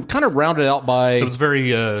 But then kind of rounded out by... It was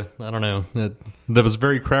very, I don't know, that was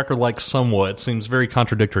very cracker-like somewhat. Seems very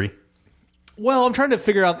contradictory. Well, I'm trying to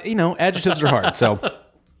figure out, adjectives are hard, so...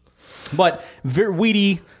 But very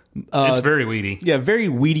weedy... it's very weedy. Yeah, very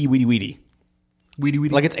weedy. Weedy.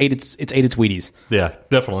 Like it's ate its Wheaties. Yeah,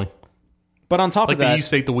 definitely. But on top of that... Like the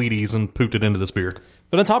yeast ate the Wheaties and pooped it into this beer.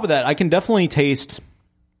 But on top of that, I can definitely taste...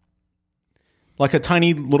 Like a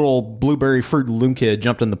tiny little blueberry fruit loom kid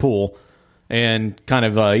jumped in the pool... And kind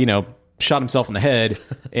of, shot himself in the head,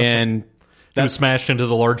 and he was smashed into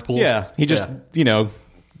the large pool. Yeah, he just,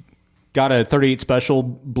 got a 38 special,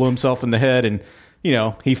 blew himself in the head, and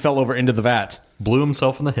he fell over into the vat. Blew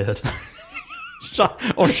himself in the head.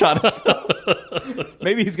 shot himself.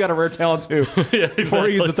 Maybe he's got a rare talent too. Yeah, Before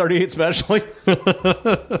he used the 38 specially.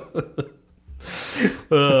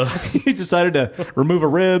 He decided to remove a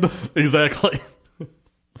rib. Exactly.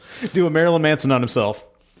 Do a Marilyn Manson on himself.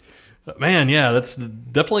 Man, yeah, that's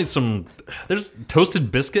definitely some. There's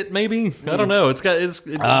toasted biscuit, maybe. I don't know. It's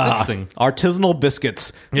interesting. Artisanal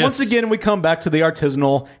biscuits. Yes. Once again, we come back to the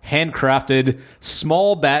artisanal, handcrafted,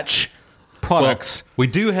 small batch products. Well, we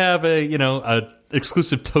do have a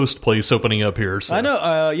exclusive toast place opening up here. So. I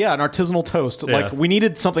know. Yeah, an artisanal toast. Yeah. Like we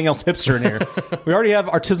needed something else hipster in here. We already have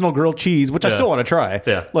artisanal grilled cheese, which I still want to try.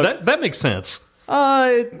 Yeah, Look, that makes sense.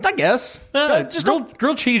 I guess. Just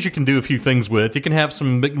grilled cheese you can do a few things with. You can have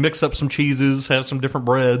mix up some cheeses, have some different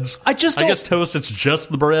breads. I guess toast, it's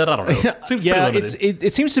just the bread. I don't know. It seems yeah, pretty limited.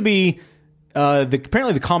 it seems to be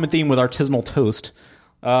apparently the common theme with artisanal toast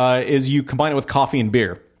is you combine it with coffee and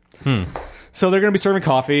beer. So they're going to be serving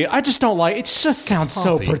coffee. I just don't like it. Just sounds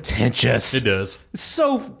so pretentious. It does.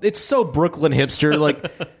 It's so Brooklyn hipster.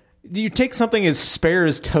 Like you take something as spare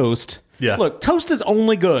as toast. Yeah. Look, toast is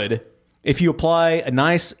only good if you apply a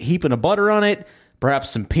nice heaping of butter on it,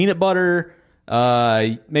 perhaps some peanut butter,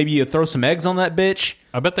 maybe you throw some eggs on that bitch.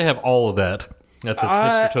 I bet they have all of that at this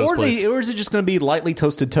hipster toast place. Or is it just going to be lightly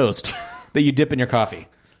toasted toast that you dip in your coffee?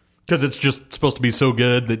 Because it's just supposed to be so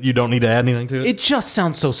good that you don't need to add anything to it? It just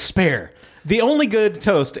sounds so spare. The only good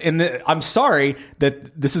toast, and I'm sorry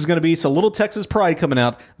that this is going to be a little Texas pride coming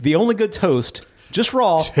out, the only good toast, just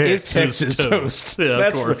raw, is Texas toast. Yeah,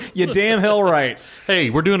 That's of course. You damn hell right. Hey,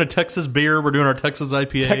 we're doing a Texas beer. We're doing our Texas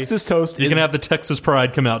IPA. Texas toast. You can have the Texas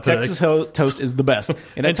pride come out today. Texas toast is the best.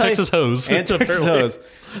 And Texas hose. And Texas hose.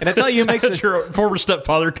 And I tell you, it makes it... your former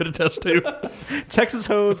stepfather could attest to. Texas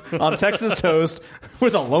hose on Texas toast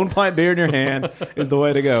with a Lone Pint beer in your hand is the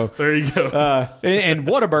way to go. There you go. And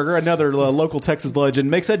Whataburger, another local Texas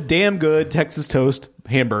legend, makes a damn good Texas toast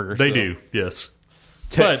hamburger. They do, yes.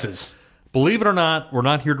 Texas. But, believe it or not, we're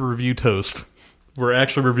not here to review toast. We're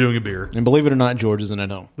actually reviewing a beer. And believe it or not, George isn't at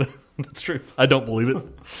home. That's true. I don't believe it.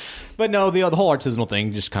 But no, the whole artisanal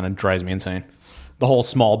thing just kind of drives me insane. The whole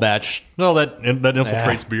small batch. Well, that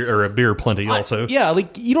infiltrates beer plenty also.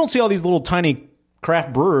 Like you don't see all these little tiny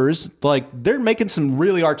craft brewers. Like they're making some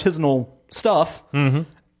really artisanal stuff. Mm-hmm.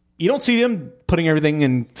 You don't see them putting everything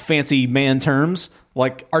in fancy man terms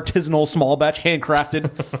like artisanal, small batch,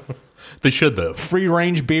 handcrafted. They should though. Free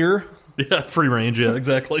range beer. Yeah, free range. Yeah,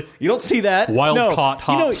 exactly. You don't see that. Wild caught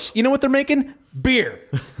hops. You know what they're making? Beer.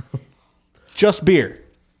 Just beer.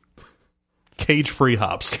 Cage-free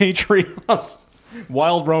hops. Cage-free hops.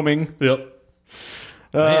 Wild roaming. Yep.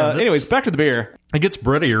 Anyways, back to the beer. It gets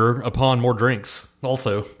breadier upon more drinks,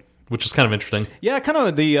 also, which is kind of interesting. Yeah, kind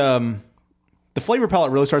of the flavor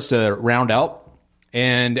palette really starts to round out,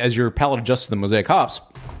 and as your palate adjusts to the Mosaic hops,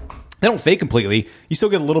 they don't fade completely. You still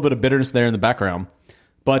get a little bit of bitterness there in the background,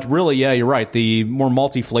 but really, yeah, you're right. The more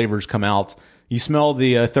malty flavors come out. You smell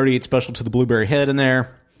the 38 Special to the blueberry head in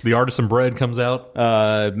there. The artisan bread comes out.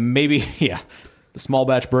 Maybe, yeah. The small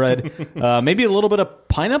batch bread. Maybe a little bit of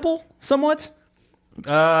pineapple, somewhat.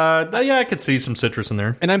 Yeah, I could see some citrus in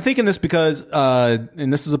there. And I'm thinking this because,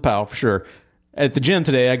 and this is a POW for sure. At the gym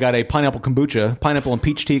today, I got a pineapple and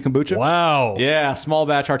peach tea kombucha. Wow. Yeah, small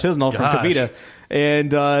batch artisanal from Kavita.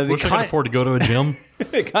 And wish I could afford to go to a gym.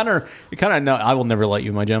 it kind of. No, I will never let you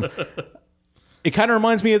in my gym. It kind of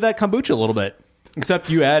reminds me of that kombucha a little bit. Except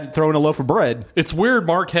you throw in a loaf of bread. It's weird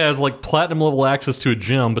Mark has like platinum level access to a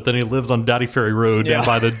gym, but then he lives on Dowdy Ferry Road down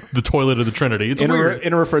by the toilet of the Trinity. It's weird.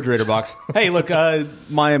 In a refrigerator box. Hey, look,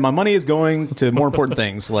 my money is going to more important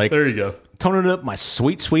things. Like there you go. Toning up my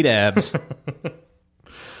sweet, sweet abs.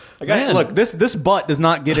 Look, this butt does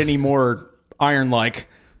not get any more iron-like,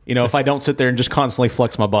 if I don't sit there and just constantly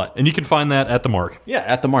flex my butt. And you can find that at the Mark. Yeah,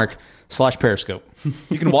 at the Mark / Periscope.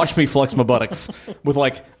 You can watch me flex my buttocks with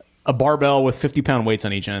like a barbell with 50-pound weights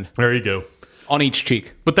on each end. There you go. On each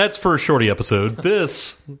cheek. But that's for a shorty episode.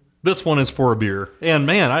 This one is for a beer. And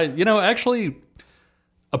man, actually,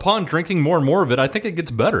 upon drinking more and more of it, I think it gets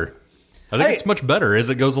better. I think it's much better as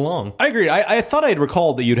it goes along. I agree. I thought I had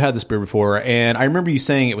recalled that you'd had this beer before, and I remember you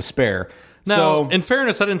saying it was spare. Now, in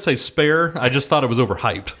fairness, I didn't say spare. I just thought it was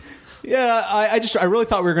overhyped. Yeah, I really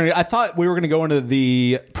thought we were gonna go into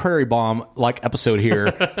the Prairie Bomb like episode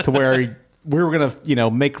here to where we were gonna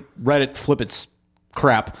make Reddit flip its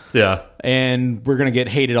crap. Yeah, and we're gonna get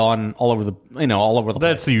hated on all over the place.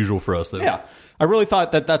 That's the usual for us, though. Yeah, I really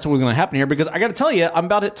thought that's what was gonna happen here because I got to tell you, I'm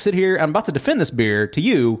about to sit here. I'm about to defend this beer to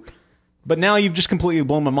you. But now you've just completely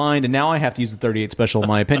blown my mind, and now I have to use the 38 Special in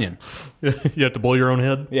my opinion. You have to blow your own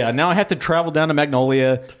head? Yeah, now I have to travel down to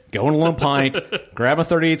Magnolia, go in a Lone Pint, grab a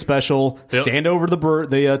 38 Special, stand over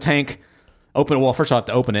the tank, open it. Well, first I have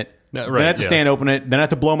to open it. Right, then I have to stand open it. Then I have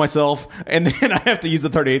to blow myself. And then I have to use the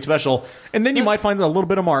 38 special. And then you might find a little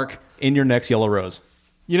bit of mark in your next Yellow Rose.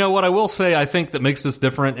 You know what I will say, I think that makes this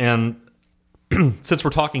different, and since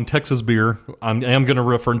we're talking Texas beer, I am going to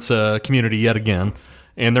reference Community yet again,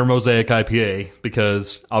 and their Mosaic IPA,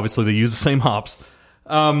 because obviously they use the same hops.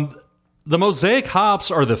 The Mosaic hops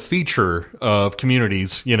are the feature of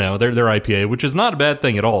Community's, their IPA, which is not a bad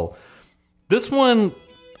thing at all. This one,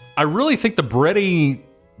 I really think the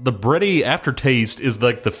bready aftertaste is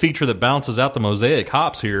like the feature that balances out the Mosaic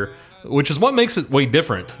hops here, which is what makes it way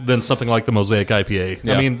different than something like the Mosaic IPA.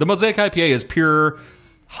 Yeah. I mean, the Mosaic IPA is pure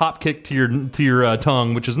hop kick to your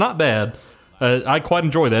tongue, which is not bad. I quite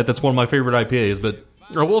enjoy that. That's one of my favorite IPAs. But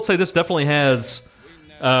I will say this definitely has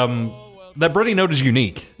that bready note is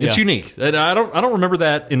unique. It's unique. And I don't remember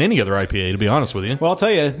that in any other IPA, to be honest with you. Well, I'll tell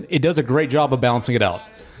you, it does a great job of balancing it out.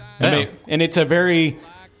 Yeah. And it's a very,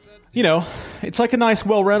 it's like a nice,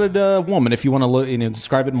 well-rounded woman, if you want to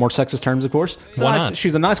describe it in more sexist terms, of course. Why not?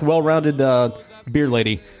 She's a nice, well-rounded beer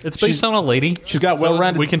lady. It's based on a lady. She's got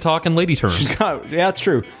well-rounded... We can talk in lady terms. It's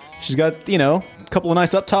true. She's got, a couple of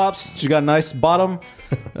nice up tops. She's got a nice bottom.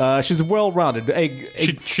 She's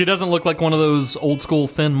well-rounded. She doesn't look like one of those old-school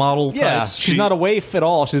thin model types. She's not a waif at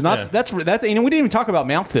all. She's not... Yeah. That's we didn't even talk about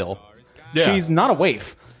mouthfeel. Yeah. She's not a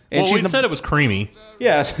waif. And Well, we said it was creamy.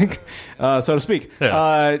 Yeah, so to speak.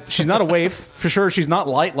 Yeah. She's not a waif for sure. She's not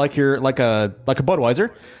light like a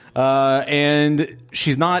Budweiser, and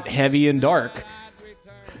she's not heavy and dark.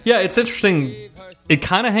 Yeah, it's interesting. It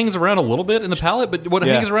kind of hangs around a little bit in the palate, but what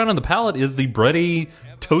hangs around in the palate is the bready,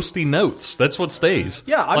 toasty notes. That's what stays.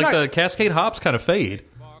 Yeah, the Cascade hops kind of fade.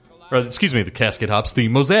 Or, excuse me, the Cascade hops. The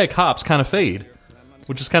Mosaic hops kind of fade,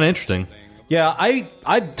 which is kind of interesting. Yeah,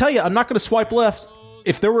 I tell you, I'm not going to swipe left.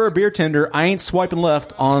 If there were a beer tender, I ain't swiping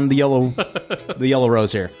left on the yellow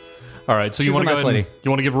rose here. All right, so you want to go ahead you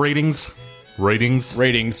want to give ratings?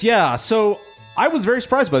 Ratings. Yeah, so I was very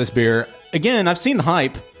surprised by this beer. Again, I've seen the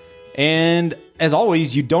hype, and as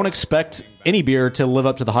always, you don't expect any beer to live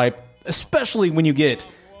up to the hype, especially when you get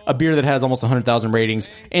a beer that has almost 100,000 ratings,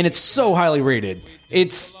 and it's so highly rated.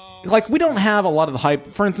 It's like we don't have a lot of the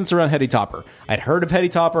hype, for instance, around Heady Topper. I'd heard of Heady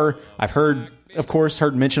Topper. I've heard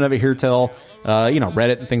mention of it here till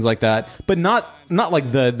Reddit and things like that, but not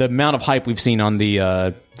like the amount of hype we've seen on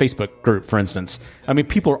the Facebook group, for instance. I mean,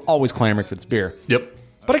 people are always clamoring for this beer. Yep.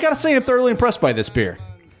 But I gotta say, I'm thoroughly impressed by this beer.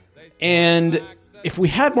 And if we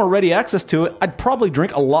had more ready access to it, I'd probably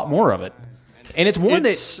drink a lot more of it. And it's one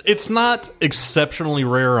it's not exceptionally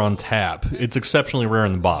rare on tap. It's exceptionally rare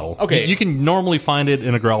in the bottle. Okay. You can normally find it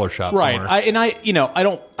in a growler shop somewhere. I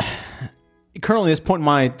don't... Currently, at this point in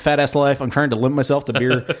my fat-ass life, I'm trying to limit myself to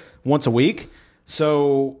beer once a week.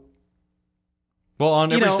 So... Well,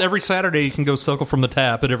 on every Saturday, you can go suckle from the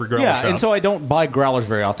tap at every growler shop. Yeah, and so I don't buy growlers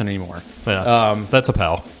very often anymore. Yeah, that's a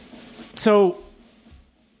pal. So...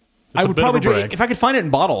 I would probably drink... If I could find it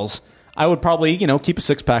in bottles, I would probably, keep a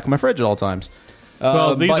six-pack in my fridge at all times.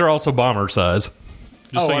 Well, these are also bomber size.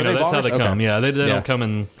 Just so you know, that's bombers? how they come. Okay. Yeah, they don't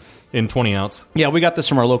come in 20 ounce. Yeah, we got this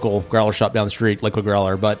from our local growler shop down the street, Liquid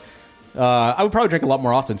Growler, but I would probably drink a lot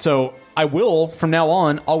more often. So I will, from now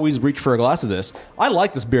on, always reach for a glass of this. I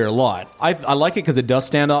like this beer a lot. I like it because it does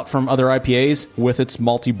stand out from other IPAs with its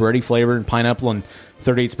malty, bready flavor and pineapple and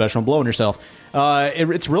 38 special and blowing yourself.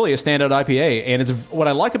 It's really a standout IPA, and what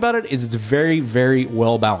I like about it is it's very, very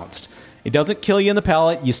well balanced. It doesn't kill you in the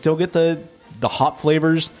palate. You still get the hop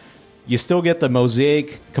flavors. You still get the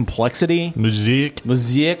mosaic complexity. Mosaic.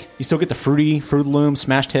 You still get the Fruit of the Loom,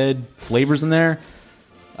 smashed head flavors in there.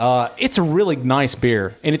 It's a really nice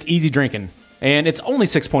beer, and it's easy drinking. And it's only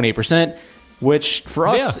 6.8%, which for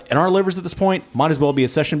us and our livers at this point might as well be a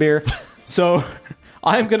session beer. So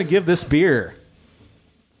I'm going to give this beer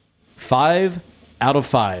 5 out of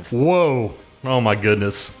 5. Whoa. Oh, my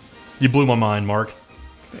goodness. You blew my mind, Mark.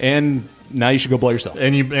 And now you should go blow yourself.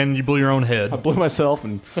 And you blew your own head. I blew myself.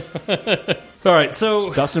 And all right,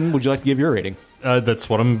 so... Dustin, would you like to give your rating? That's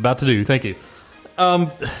what I'm about to do. Thank you.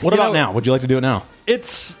 What about now? Would you like to do it now?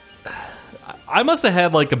 I must have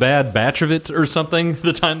had like a bad batch of it or something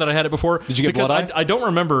the time that I had it before. Did you get blood-eyed? I don't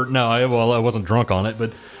remember. No, I wasn't drunk on it,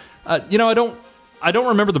 but I don't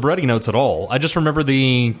remember the bready notes at all. I just remember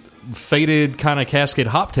the faded kind of Cascade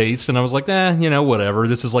hop taste, and I was like, whatever.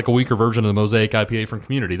 This is like a weaker version of the Mosaic IPA from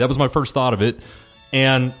Community. That was my first thought of it.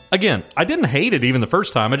 And again, I didn't hate it even the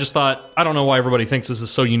first time. I just thought, I don't know why everybody thinks this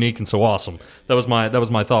is so unique and so awesome. That was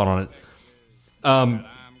my thought on it.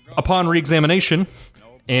 Upon re-examination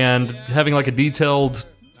and having like a detailed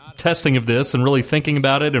testing of this and really thinking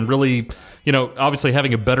about it and really, obviously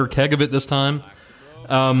having a better keg of it this time,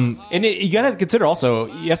 And you got to consider also,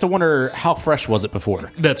 you have to wonder how fresh was it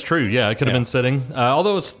before. That's true. Yeah, it could have been sitting.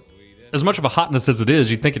 Although it's as much of a hotness as it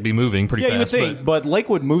is, you'd think it'd be moving pretty fast. Yeah, you would think, but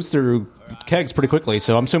Lakewood moves through kegs pretty quickly,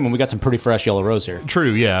 so I'm assuming we got some pretty fresh Yellow Rose here.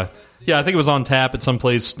 True. Yeah. Yeah, I think it was on tap at some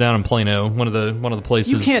place down in Plano, one of the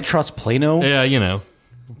places. You can't trust Plano. Yeah,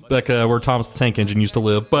 back where Thomas the Tank Engine used to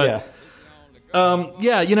live. But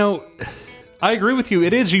I agree with you.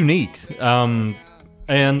 It is unique, and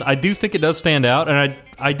I do think it does stand out, and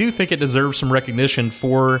I do think it deserves some recognition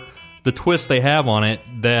for the twist they have on it.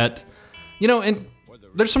 That and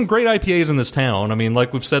there's some great IPAs in this town. I mean,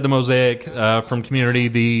 like we've said, the Mosaic from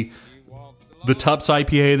Community, the Tups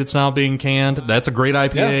IPA that's now being canned. That's a great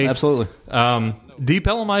IPA. Yeah, absolutely. Deep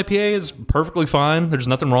Ellum IPA is perfectly fine. There's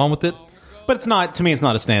nothing wrong with it. But it's not, to me, it's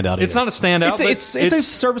not a standout either. It's not a standout. It's a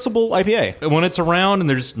serviceable IPA. When it's around and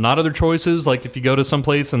there's not other choices, like if you go to some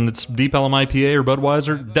place and it's Deep Ellum IPA or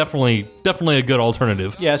Budweiser, definitely a good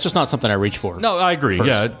alternative. Yeah, it's just not something I reach for. No, I agree.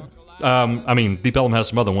 First. Yeah. I mean, Deep Ellum has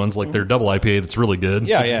some other ones, like their double IPA that's really good.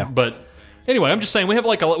 Yeah. But anyway, I'm just saying we have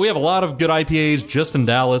a lot of good IPAs just in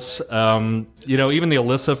Dallas. Even the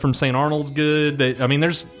Alyssa from St. Arnold's good.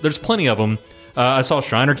 There's plenty of them. I saw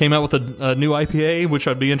Shriner came out with a new IPA, which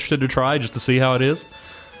I'd be interested to try just to see how it is.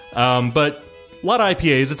 But a lot of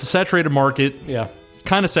IPAs. It's a saturated market. Yeah.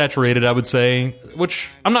 Kind of saturated, I would say, which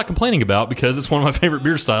I'm not complaining about because it's one of my favorite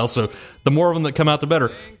beer styles. So the more of them that come out, the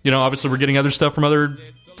better. Obviously we're getting other stuff from other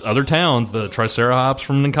towns, the Tricera hops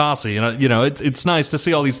from Ninkasi. It's nice to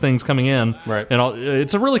see all these things coming in. Right. And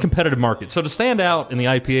it's a really competitive market. So to stand out in the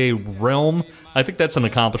IPA realm, I think that's an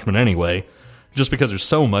accomplishment anyway, just because there's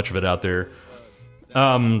so much of it out there.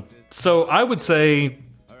 So I would say,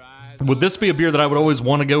 would this be a beer that I would always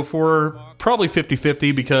want to go for? Probably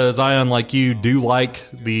 50-50, because I, unlike you, do like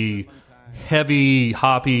the heavy,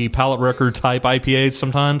 hoppy, palate wrecker type IPAs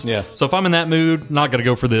sometimes. Yeah. So if I'm in that mood, not going to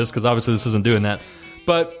go for this, because obviously this isn't doing that.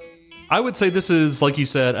 But I would say this is, like you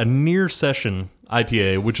said, a near session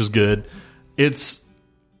IPA, which is good. It's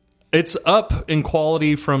up in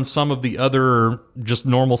quality from some of the other just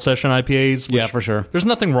normal session IPAs. Yeah, for sure. There's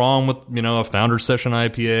nothing wrong with a founder session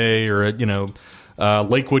IPA or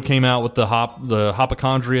Lakewood came out with the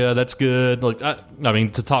Hypochondria. That's good.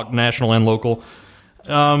 To talk national and local.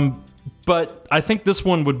 But I think this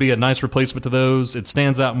one would be a nice replacement to those. It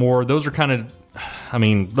stands out more. Those are kind of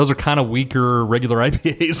weaker regular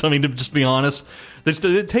IPAs. To just be honest,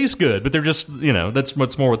 it tastes good, but they're just, that's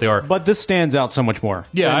what's more what they are. But this stands out so much more.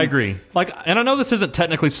 Yeah, I agree. And I know this isn't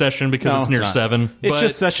technically session because it's near 7. It's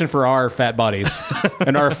just session for our fat bodies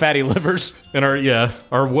and our fatty livers and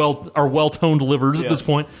our well-toned livers at this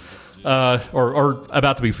point, or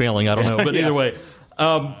about to be failing. I don't know, but either way.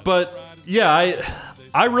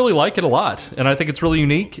 I really like it a lot, and I think it's really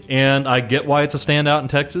unique, and I get why it's a standout in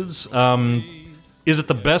Texas. Is it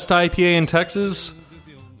the best IPA in Texas?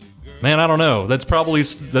 Man, I don't know. That's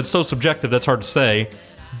so subjective, that's hard to say.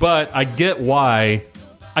 But I get why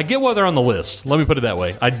they're on the list. Let me put it that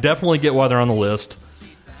way. I definitely get why they're on the list.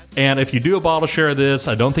 And if you do a bottle share of this,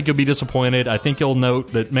 I don't think you'll be disappointed. I think you'll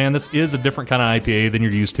note that, man, this is a different kind of IPA than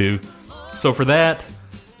you're used to. So for that,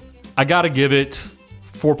 I got to give it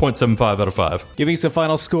 4.75 out of 5. Giving us a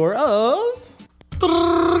final score of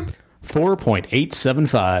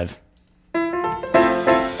 4.875.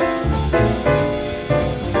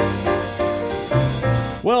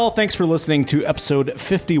 Well, thanks for listening to episode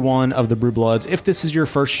 51 of the Brew Bloods. If this is your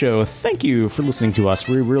first show, thank you for listening to us.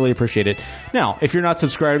 We really appreciate it. Now, if you're not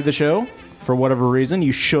subscribed to the show, for whatever reason,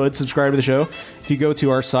 you should subscribe to the show. If you go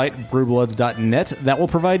to our site, brewbloods.net, that will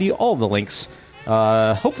provide you all the links,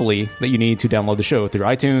 hopefully, that you need to download the show through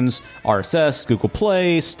iTunes, RSS, Google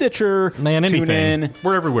Play, Stitcher, TuneIn.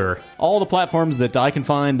 We're everywhere. All the platforms that I can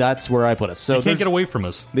find, that's where I put us. So you can't get away from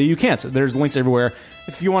us. You can't. There's links everywhere.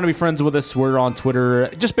 If you want to be friends with us, we're on Twitter,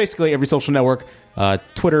 just basically every social network,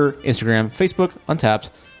 Twitter, Instagram, Facebook, Untapped.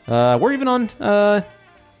 We're even on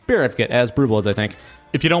Beer Advocate as Brew Bloods, I think.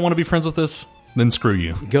 If you don't want to be friends with us, then screw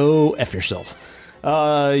you. Go F yourself.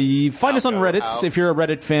 You find us on Reddit. If you're a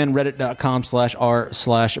Reddit fan,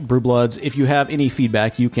 reddit.com/r/brewbloods. If you have any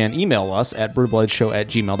feedback, you can email us at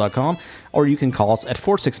brewbloodshow@gmail.com, or you can call us at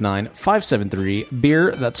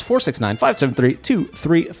 469-573-BEER. That's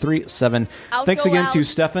 469-573-2337. Thanks again to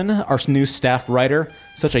Stefan, our new staff writer.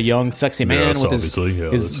 Such a young, sexy man with his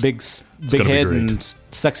big head and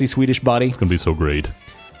sexy Swedish body. It's going to be so great.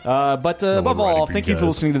 But above all, thank you for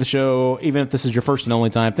listening to the show. Even if this is your first and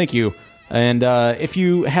only time, thank you. And if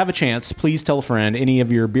you have a chance, please tell a friend, any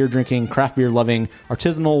of your beer drinking, craft beer loving,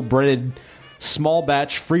 artisanal, breaded, small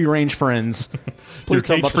batch, free range friends. Please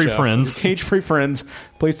tell them about the show. Friends. Your cage-free friends.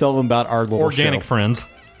 Please tell them about our little organic show. Friends.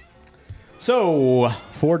 So,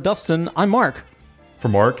 for Dustin, I'm Mark. For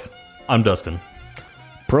Mark, I'm Dustin.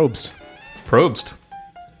 Probst. Probst.